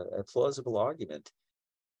a plausible argument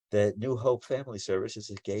that New Hope Family Service is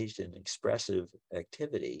engaged in expressive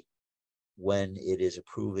activity when it is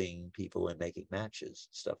approving people and making matches,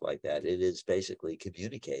 stuff like that. It is basically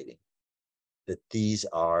communicating that these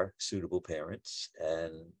are suitable parents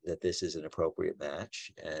and that this is an appropriate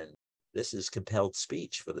match. And this is compelled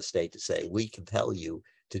speech for the state to say, we compel you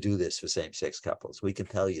to do this for same-sex couples. We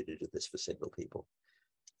compel you to do this for single people.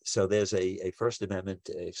 So there's a First Amendment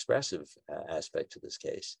expressive aspect to this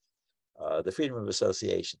case. The freedom of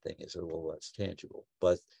association thing is a little less tangible,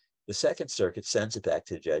 but The Second Circuit sends it back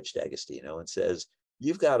to Judge D'Agostino and says,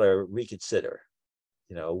 you've got to reconsider.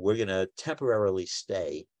 We're going to temporarily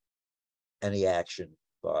stay any action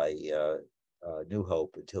by New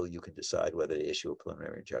Hope until you can decide whether to issue a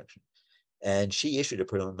preliminary injunction. And she issued a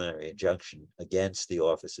preliminary injunction against the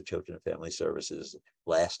Office of Children and Family Services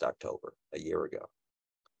last October, a year ago.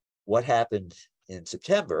 What happened in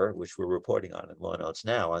September, which we're reporting on in Law Notes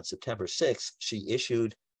now, on September 6th, she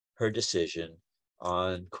issued her decision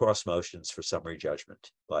on cross motions for summary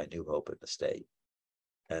judgment by New Hope in the state.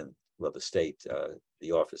 And well,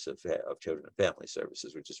 the Office of Children and Family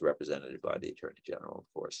Services, which is represented by the Attorney General,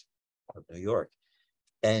 of course, of New York.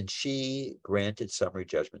 And she granted summary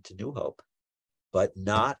judgment to New Hope, but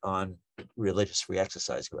not on religious free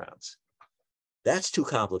exercise grounds. That's too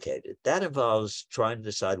complicated. That involves trying to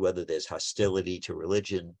decide whether there's hostility to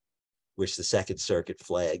religion, which the Second Circuit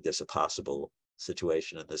flagged as a possible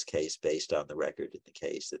situation in this case, based on the record in the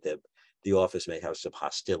case, that the office may have some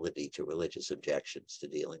hostility to religious objections to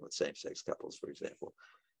dealing with same-sex couples, for example.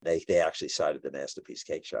 They actually cited the Masterpiece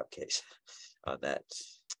Cake Shop case on that.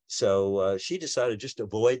 So she decided just to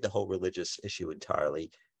avoid the whole religious issue entirely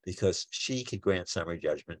because she could grant summary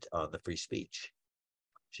judgment on the free speech.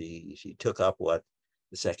 She took up what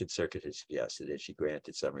the Second Circuit had suggested, and she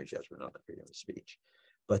granted summary judgment on the freedom of speech.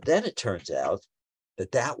 But then it turns out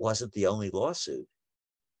that wasn't the only lawsuit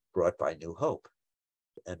brought by New Hope.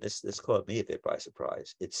 And this caught me a bit by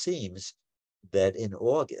surprise. It seems that in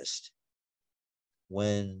August,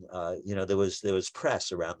 when there was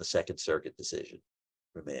press around the Second Circuit decision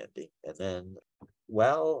remanding, and then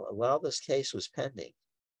while this case was pending,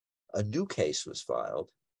 a new case was filed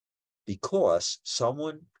because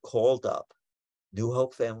someone called up New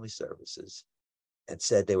Hope Family Services and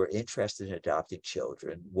said they were interested in adopting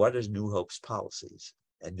children. What is New Hope's policies?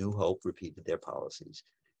 And New Hope repeated their policies.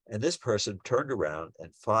 And this person turned around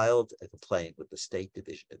and filed a complaint with the State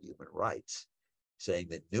Division of Human Rights, saying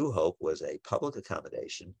that New Hope was a public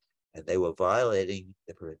accommodation and they were violating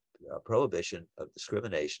the prohibition of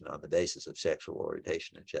discrimination on the basis of sexual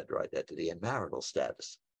orientation and gender identity and marital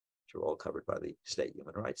status, which are all covered by the state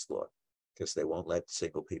human rights law, because they won't let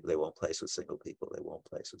single people, they won't place with single people, they won't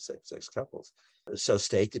place with same-sex couples. So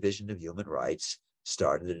State Division of Human Rights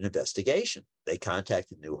started an investigation. They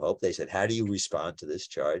contacted New Hope. They said, how do you respond to this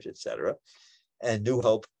charge, et cetera? And New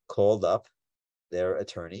Hope called up their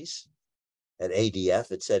attorneys at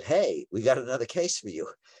ADF and said, hey, we got another case for you.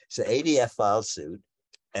 So ADF filed suit.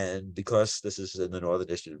 And because this is in the Northern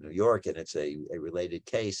District of New York and it's a related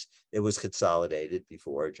case, it was consolidated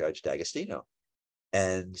before Judge D'Agostino.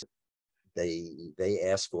 And they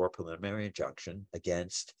asked for a preliminary injunction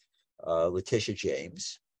against Letitia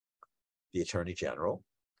James, the Attorney General,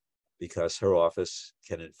 because her office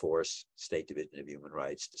can enforce State Division of Human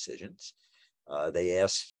Rights decisions. They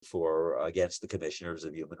asked against the Commissioners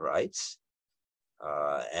of Human Rights,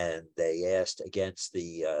 and they asked against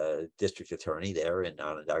the district attorney there in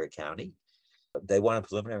Onondaga County. They want a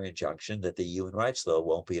preliminary injunction that the human rights law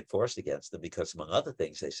won't be enforced against them because, among other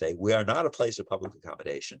things, they say, we are not a place of public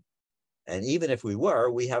accommodation. And even if we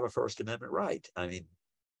were, we have a First Amendment right. I mean,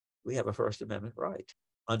 we have a First Amendment right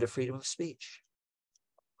under freedom of speech.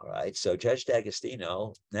 All right. So Judge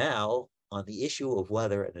D'Agostino now, on the issue of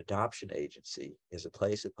whether an adoption agency is a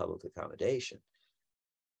place of public accommodation,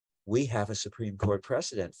 we have a Supreme Court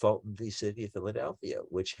precedent, Fulton v. City of Philadelphia,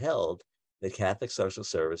 which held the Catholic Social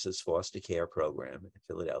Services foster care program in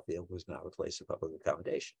Philadelphia was not a place of public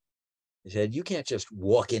accommodation. He said, you can't just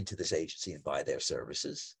walk into this agency and buy their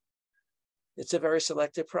services. It's a very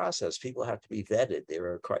selective process. People have to be vetted. There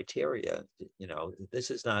are criteria.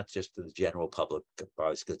 This is not just the general public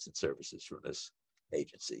buys goods and services from this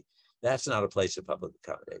agency. That's not a place of public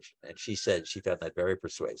accommodation. And she said she found that very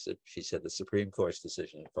persuasive. She said the Supreme Court's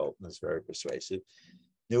decision in Fulton is very persuasive.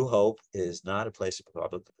 New Hope is not a place of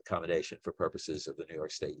public accommodation for purposes of the New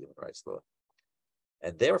York State human rights law.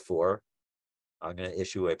 And therefore, I'm going to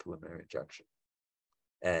issue a preliminary injunction.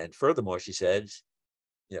 And furthermore, she said,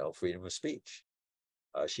 freedom of speech.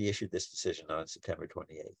 She issued this decision on September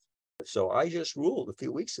 28th. So I just ruled a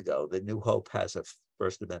few weeks ago that New Hope has a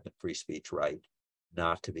First Amendment free speech right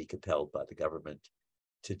not to be compelled by the government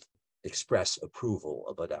to express approval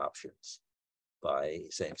of adoptions by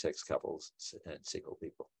same-sex couples and single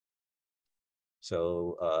people.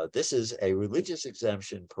 So this is a religious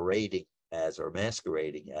exemption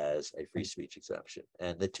masquerading as a free speech exemption.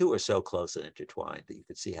 And the two are so close and intertwined that you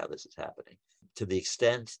can see how this is happening. To the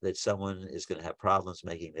extent that someone is going to have problems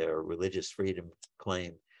making their religious freedom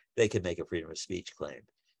claim, they can make a freedom of speech claim.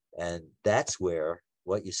 And that's where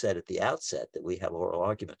what you said at the outset, that we have oral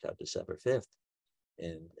argument on December 5th,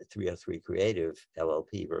 In 303 Creative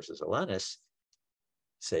LLP versus Elenis,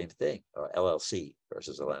 same thing, or LLC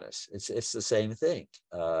versus Elenis. It's the same thing.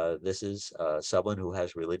 This is someone who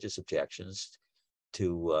has religious objections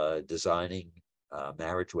to designing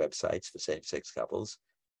marriage websites for same-sex couples.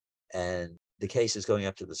 And the case is going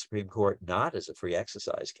up to the Supreme Court not as a free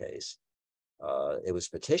exercise case. It was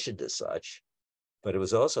petitioned as such, but it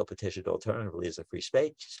was also petitioned alternatively as a free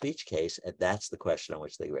speech case, and that's the question on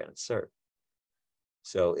which they granted cert.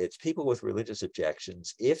 So it's people with religious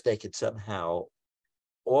objections, if they could somehow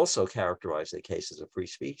also characterize their case as a free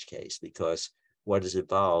speech case, because what is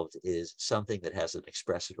involved is something that has an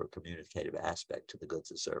expressive or communicative aspect to the goods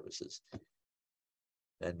and services.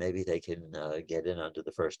 And maybe they can get in under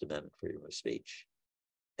the First Amendment freedom of speech.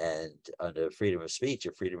 And under freedom of speech,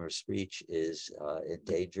 if freedom of speech is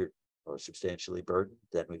endangered or substantially burdened,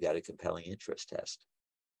 then we've got a compelling interest test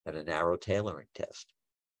and a narrow tailoring test,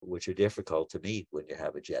 which are difficult to meet when you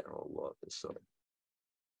have a general law of this sort.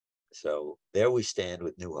 So there we stand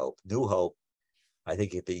with New Hope. New Hope, I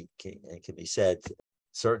think it can be said,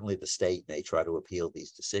 certainly the state may try to appeal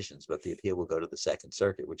these decisions, but the appeal will go to the Second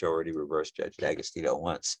Circuit, which already reversed Judge D'Agostino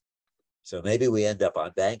once. So maybe we end up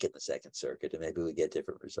on bank in the Second Circuit, and maybe we get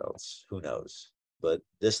different results. Who knows? But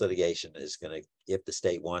this litigation is going to, if the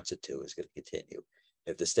state wants it to, is going to continue.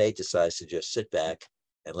 If the state decides to just sit back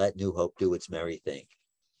and let New Hope do its merry thing,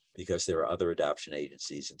 because there are other adoption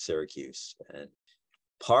agencies in Syracuse. And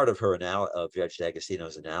part of of Judge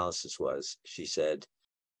D'Agostino's analysis was, she said,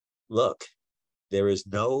 look, there is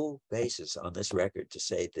no basis on this record to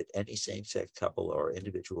say that any same-sex couple or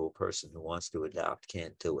individual person who wants to adopt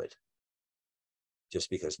can't do it, just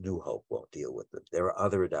because New Hope won't deal with them. There are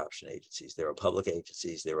other adoption agencies. There are public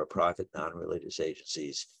agencies. There are private, non-religious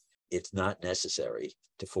agencies. It's not necessary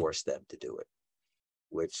to force them to do it,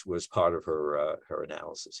 which was part of her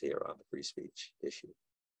analysis here on the free speech issue.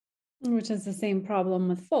 Which is the same problem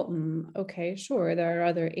with Fulton. Okay, sure, there are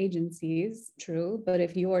other agencies, true, but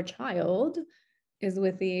if your child is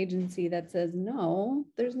with the agency that says no,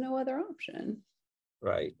 there's no other option.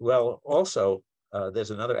 Right. Well, also,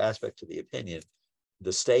 there's another aspect to the opinion.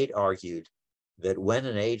 The state argued that when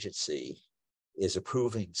an agency is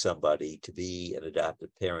approving somebody to be an adoptive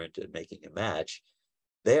parent and making a match,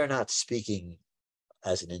 they are not speaking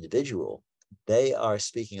as an individual. They are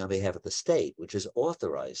speaking on behalf of the state, which has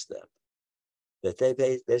authorized them. That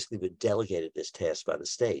they've basically been delegated this task by the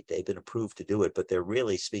state. They've been approved to do it, but they're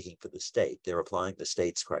really speaking for the state. They're applying the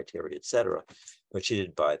state's criteria, et cetera. But she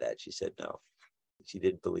didn't buy that. She said no. She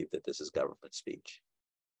didn't believe that this is government speech.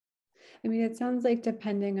 I mean, it sounds like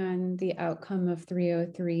depending on the outcome of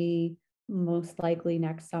 303, most likely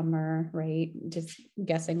next summer, right? Just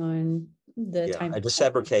guessing on the time. A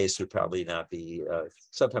December case would probably not be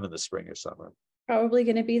sometime in the spring or summer. Probably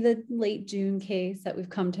going to be the late June case that we've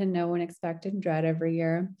come to know and expect and dread every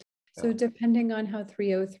year. So depending on how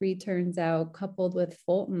 303 turns out, coupled with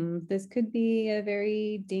Fulton, this could be a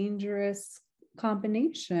very dangerous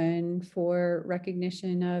combination for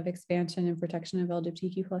recognition of expansion and protection of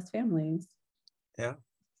LGBTQ plus families. Yeah,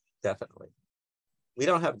 definitely. We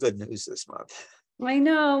don't have good news this month. I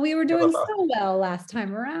know, we were doing so well last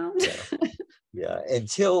time around. Yeah, the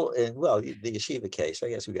Yeshiva case, I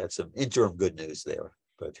guess we got some interim good news there,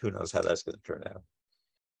 but who knows how that's going to turn out.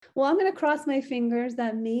 Well, I'm going to cross my fingers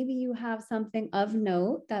that maybe you have something of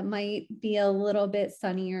note that might be a little bit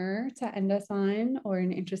sunnier to end us on, or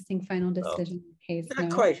an interesting final decision case.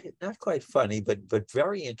 Not quite funny, but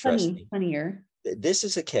very interesting. Funnier. This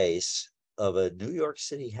is a case of a New York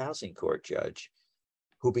City housing court judge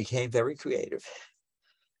who became very creative.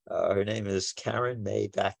 Her name is Karen May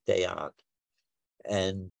Bakdayan,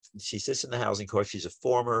 and she sits in the housing court. She's a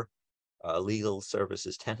former legal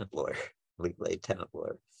services tenant lawyer, legal aid tenant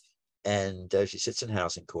lawyer. And she sits in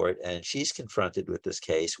housing court, and she's confronted with this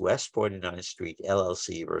case, West 49th Street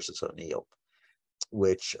LLC versus O'Neill,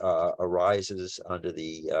 which arises under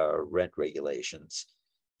the rent regulations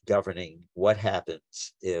governing what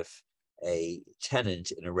happens if a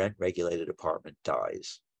tenant in a rent-regulated apartment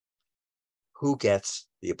dies. Who gets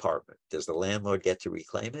the apartment? Does the landlord get to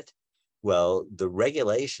reclaim it? Well, the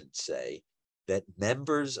regulations say that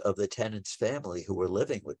members of the tenant's family who were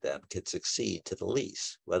living with them can succeed to the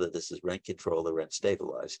lease, whether this is rent control or rent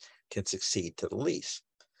stabilized, can succeed to the lease.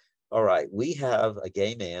 All right, we have a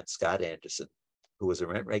gay man, Scott Anderson, who was a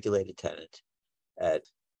rent-regulated tenant at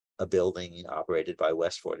a building operated by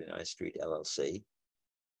West 49th Street LLC,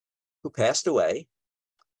 who passed away.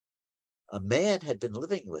 A man had been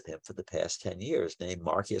living with him for the past 10 years named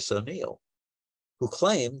Marcus O'Neill, who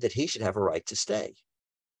claimed that he should have a right to stay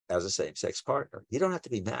as a same-sex partner. You don't have to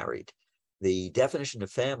be married, the definition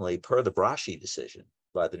of family per the Braschi decision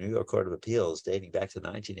by the New York Court of Appeals dating back to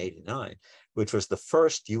 1989, which was the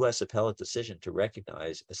first U.S. appellate decision to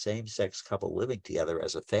recognize a same-sex couple living together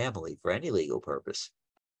as a family for any legal purpose.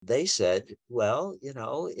 They said, well,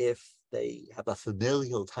 if they have a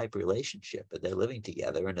familial type relationship and they're living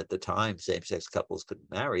together, and at the time same-sex couples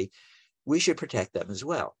couldn't marry, we should protect them as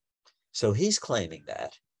well. So he's claiming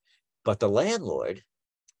that. But the landlord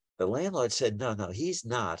said, no, he's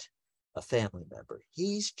not a family member.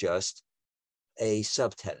 He's just a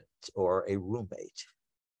subtenant or a roommate.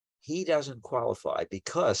 He doesn't qualify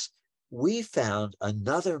because we found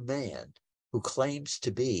another man who claims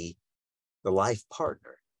to be the life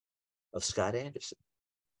partner of Scott Anderson,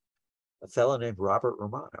 a fellow named Robert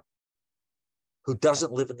Romano, who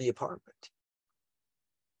doesn't live in the apartment.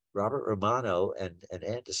 Robert Romano and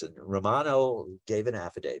Anderson. Romano gave an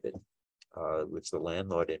affidavit, which the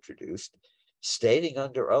landlord introduced, stating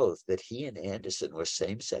under oath that he and Anderson were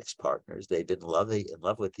same-sex partners. They'd been in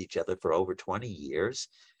love with each other for over 20 years,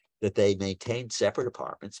 that they maintained separate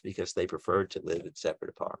apartments because they preferred to live in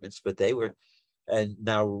separate apartments. But and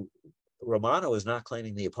now Romano is not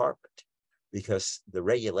claiming the apartment because the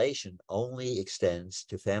regulation only extends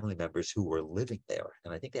to family members who were living there.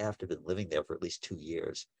 And I think they have to have been living there for at least 2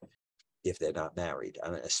 years if they're not married. I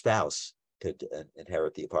mean, a spouse could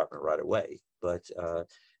inherit the apartment right away, but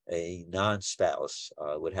a non-spouse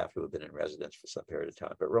would have to have been in residence for some period of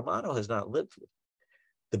time. But Romano has not lived with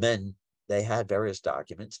the men. They had various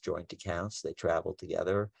documents, joint accounts. They traveled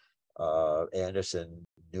together. Anderson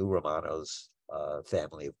knew Romano's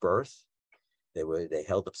family of birth. They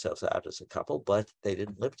held themselves out as a couple, but they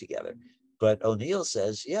didn't live together. But O'Neill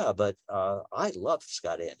says, yeah, but I loved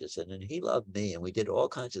Scott Anderson and he loved me, and we did all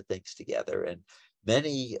kinds of things together. And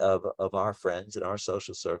many of our friends in our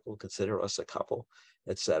social circle consider us a couple,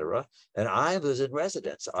 etc. And I was in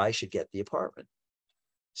residence. I should get the apartment.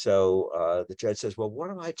 So the judge says, well, what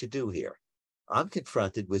am I to do here? I'm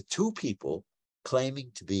confronted with two people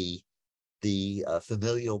claiming to be the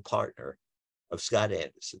familial partner of Scott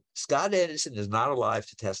Anderson. Scott Anderson is not alive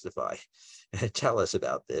to testify and tell us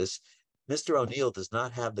about this. Mr. O'Neill does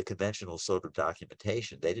not have the conventional sort of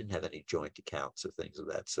documentation. They didn't have any joint accounts or things of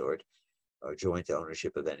that sort, or joint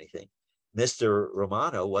ownership of anything. Mr.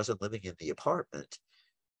 Romano wasn't living in the apartment.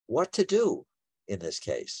 What to do in this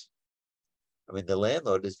case? I mean, the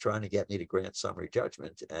landlord is trying to get me to grant summary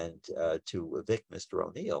judgment and to evict Mr.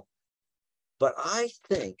 O'Neill. But I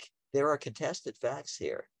think there are contested facts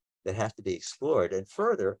here that have to be explored. And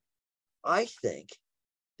further, I think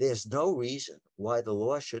there's no reason why the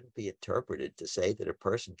law shouldn't be interpreted to say that a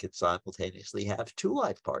person can simultaneously have two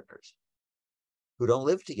life partners who don't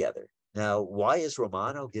live together. Now, why is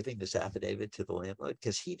Romano giving this affidavit to the landlord?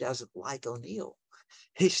 Because he doesn't like O'Neill.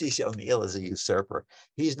 He sees O'Neill as a usurper.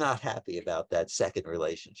 He's not happy about that second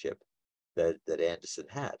relationship that Anderson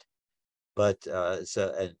had. But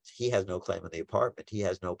and he has no claim on the apartment. He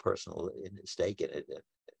has no personal stake in it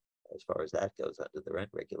as far as that goes under the rent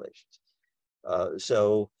regulations.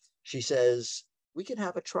 So she says, we can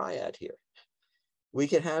have a triad here. We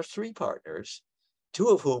can have three partners, two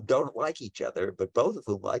of whom don't like each other, but both of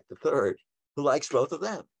whom like the third, who likes both of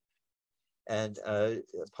them. And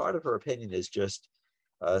part of her opinion is just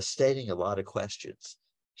stating a lot of questions.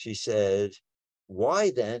 She said,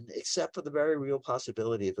 why then, except for the very real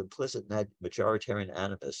possibility of implicit majoritarian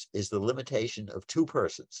animus, is the limitation of two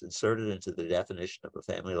persons inserted into the definition of a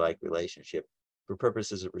family-like relationship for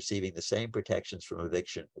purposes of receiving the same protections from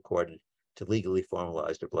eviction according to legally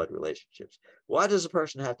formalized or blood relationships? Why does a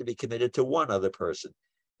person have to be committed to one other person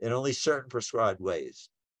in only certain prescribed ways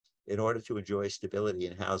in order to enjoy stability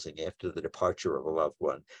in housing after the departure of a loved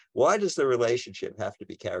one? Why does the relationship have to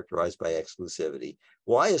be characterized by exclusivity?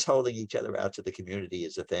 Why is holding each other out to the community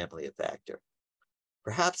as a family a factor?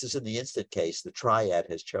 Perhaps, as in the instant case, the triad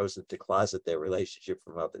has chosen to closet their relationship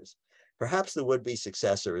from others. Perhaps the would-be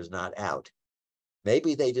successor is not out.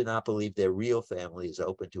 Maybe they do not believe their real family is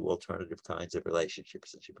open to alternative kinds of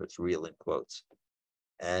relationships, and she puts real in quotes.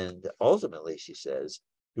 And ultimately, she says,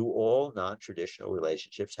 do all non-traditional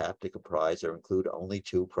relationships have to comprise or include only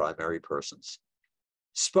two primary persons?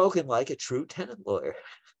 Spoken like a true tenant lawyer.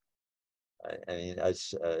 I mean,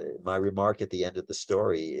 as my remark at the end of the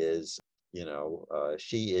story is,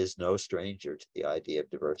 she is no stranger to the idea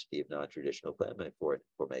of diversity of non-traditional family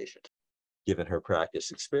formation, given her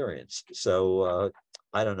practice experience. So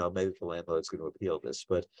I don't know, maybe the landlord's going to appeal this,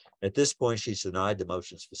 but at this point, she's denied the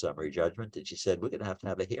motions for summary judgment, and she said, we're going to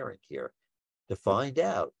have a hearing here to find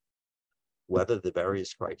out whether the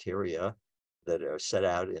various criteria that are set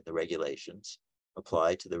out in the regulations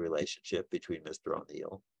apply to the relationship between Mr.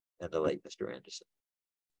 O'Neill and the late Mr. Anderson.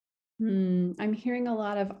 I'm hearing a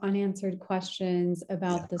lot of unanswered questions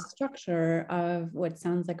about the structure of what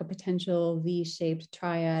sounds like a potential V-shaped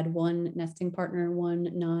triad, one nesting partner, one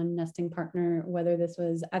non-nesting partner, whether this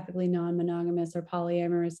was ethically non-monogamous or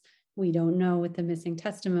polyamorous, we don't know with the missing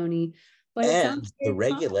testimony, but it And sounds the very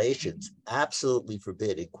promising. regulations absolutely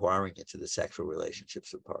forbid inquiring into the sexual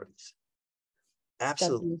relationships of parties. That's an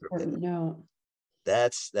Absolutely forbid. important note.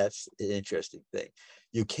 That's an interesting thing.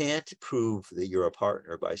 You can't prove that you're a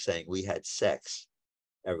partner by saying we had sex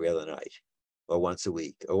every other night, or once a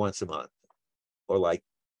week, or once a month, or like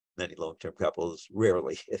many long-term couples,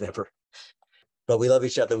 rarely, if ever. But we love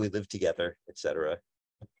each other, we live together, etc.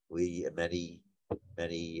 We many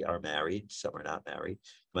are married, some are not married.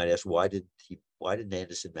 You might ask, why did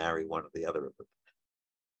Anderson marry one or the other of them?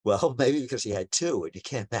 Well, maybe because he had two, and you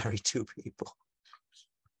can't marry two people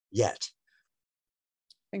yet.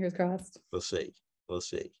 Fingers crossed. We'll see. We'll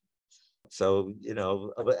see. So,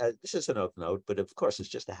 this is an oath note, but of course, it's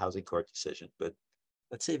just a housing court decision. But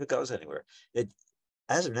let's see if it goes anywhere.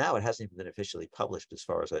 As of now, it hasn't even been officially published, as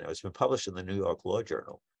far as I know. It's been published in the New York Law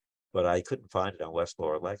Journal, but I couldn't find it on Westlaw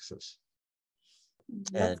or Lexis.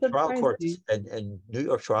 That's And trial courts surprising. and New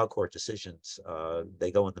York trial court decisions, they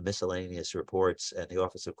go in the miscellaneous reports, and the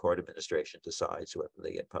Office of Court Administration decides whether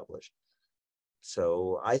they get published.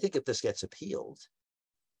 So I think if this gets appealed,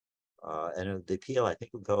 and the appeal, I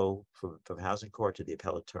think, will go from housing court to the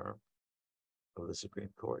appellate term of the Supreme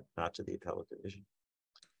Court, not to the appellate division.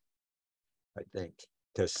 I think,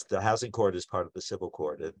 because the housing court is part of the civil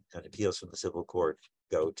court, and appeals from the civil court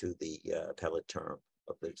go to the appellate term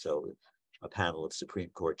of the, so a panel of Supreme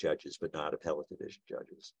Court judges, but not appellate division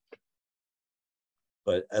judges.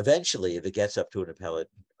 But eventually, if it gets up to an appellate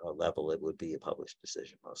level, it would be a published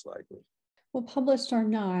decision, most likely. Well, published or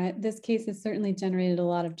not, this case has certainly generated a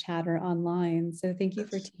lot of chatter online. So thank you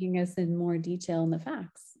for taking us in more detail on the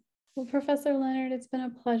facts. Well, Professor Leonard, it's been a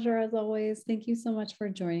pleasure as always. Thank you so much for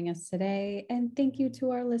joining us today. And thank you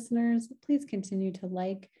to our listeners. Please continue to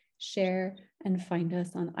like, share, and find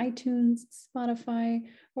us on iTunes, Spotify,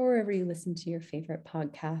 or wherever you listen to your favorite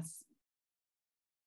podcasts.